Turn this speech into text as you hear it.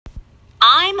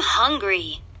I'm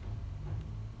hungry.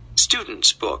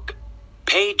 Student's Book,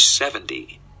 page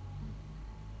 70.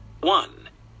 1.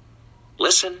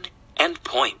 Listen and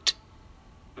point.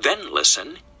 Then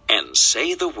listen and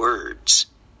say the words.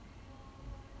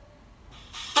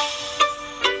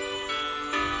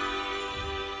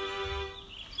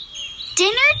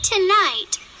 Dinner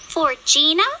tonight for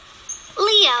Gina,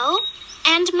 Leo,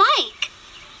 and Mike.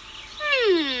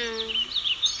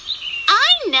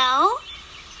 I know.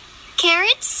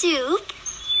 Carrot soup,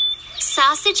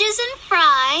 sausages and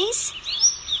fries,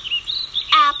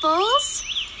 apples,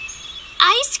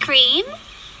 ice cream,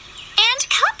 and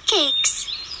cupcakes.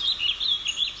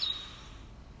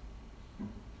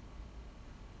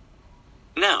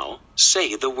 Now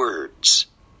say the words.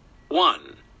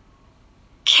 1,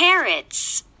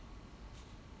 Carrots,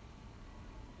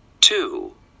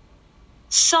 2,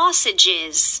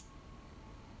 sausages,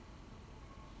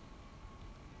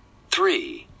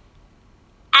 3,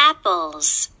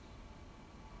 apples,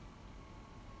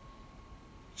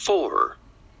 4,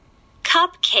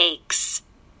 cupcakes,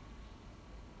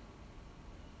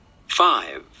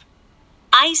 5,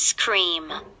 ice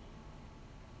cream,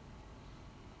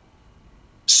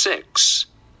 6,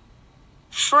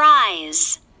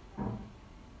 fries.